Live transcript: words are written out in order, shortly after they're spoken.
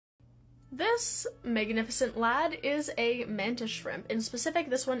This magnificent lad is a mantis shrimp. In specific,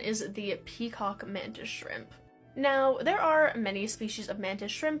 this one is the peacock mantis shrimp. Now, there are many species of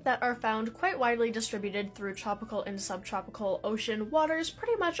mantis shrimp that are found quite widely distributed through tropical and subtropical ocean waters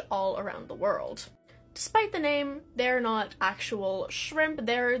pretty much all around the world. Despite the name, they're not actual shrimp,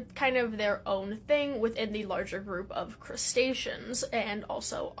 they're kind of their own thing within the larger group of crustaceans and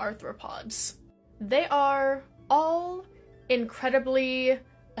also arthropods. They are all incredibly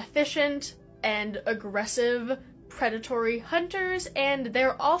efficient and aggressive predatory hunters, and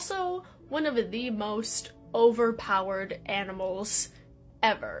they're also one of the most overpowered animals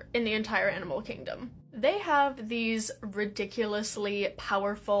ever in the entire animal kingdom. They have these ridiculously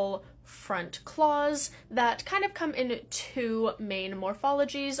powerful front claws that kind of come in two main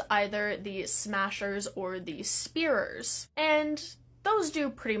morphologies, either the smashers or the spearers. And those do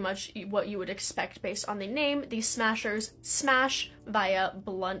pretty much what you would expect based on the name. The smashers smash via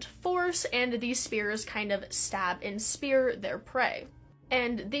blunt force, and the spearers kind of stab and spear their prey.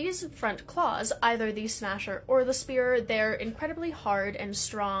 And these front claws, either the smasher or the spearer, they're incredibly hard and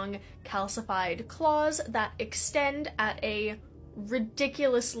strong, calcified claws that extend at a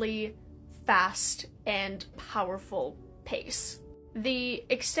ridiculously fast and powerful pace. The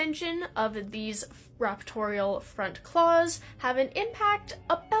extension of these raptorial front claws have an impact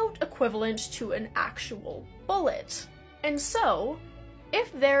about equivalent to an actual bullet. And so,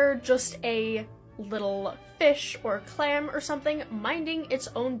 if they're just a little fish or clam or something minding its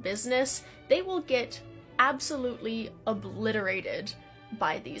own business, they will get absolutely obliterated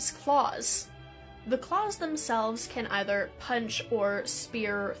by these claws. The claws themselves can either punch or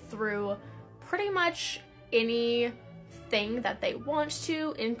spear through pretty much anything that they want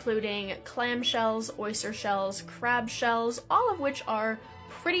to, including clam shells, oyster shells, crab shells, all of which are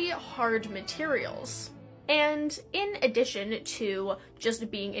pretty hard materials. And in addition to just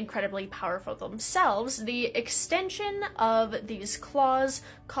being incredibly powerful themselves, the extension of these claws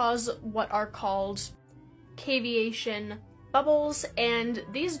cause what are called cavitation bubbles, and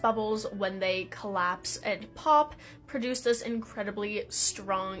these bubbles, when they collapse and pop, produce this incredibly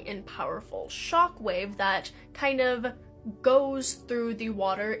strong and powerful shock wave that kind of goes through the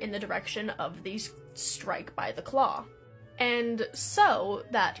water in the direction of the strike by the claw. And so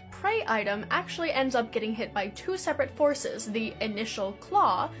that prey item actually ends up getting hit by two separate forces, the initial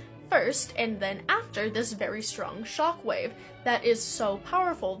claw first, and then after this very strong shockwave that is so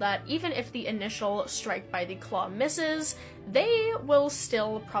powerful that even if the initial strike by the claw misses, they will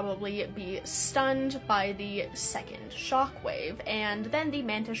still probably be stunned by the second shockwave, and then the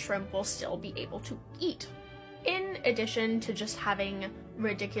mantis shrimp will still be able to eat. In addition to just having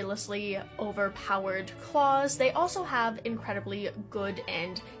ridiculously overpowered claws, they also have incredibly good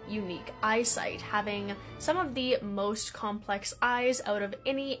and unique eyesight, having some of the most complex eyes out of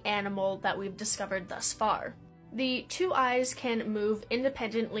any animal that we've discovered thus far. The two eyes can move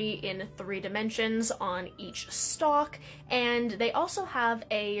independently in 3 dimensions on each stalk, and they also have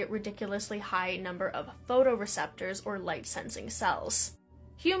a ridiculously high number of photoreceptors or light-sensing cells.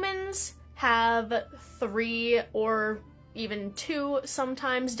 Humans have 3 or even 2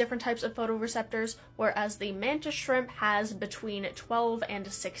 sometimes different types of photoreceptors, whereas the mantis shrimp has between 12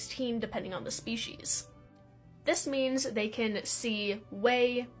 and 16 depending on the species. This means they can see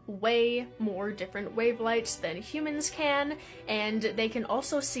way more different wavelengths than humans can, and they can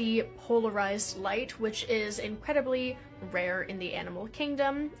also see polarized light, which is incredibly rare in the animal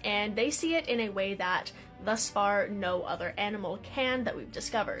kingdom, and they see it in a way that thus far no other animal can that we've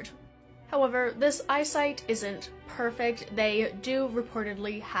discovered. However, this eyesight isn't perfect. They do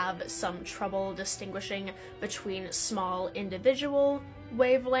reportedly have some trouble distinguishing between small individual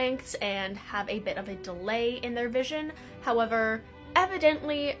wavelengths and have a bit of a delay in their vision. However,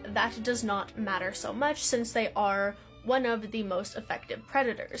 evidently that does not matter so much since they are one of the most effective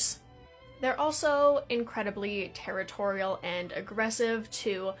predators. They're also incredibly territorial and aggressive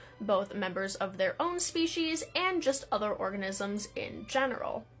to both members of their own species and just other organisms in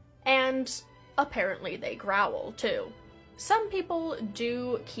general. And apparently they growl too. Some people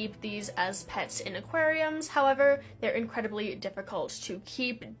do keep these as pets in aquariums, however, they're incredibly difficult to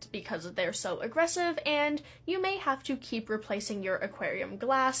keep because they're so aggressive, and you may have to keep replacing your aquarium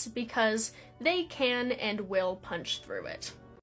glass because they can and will punch through it.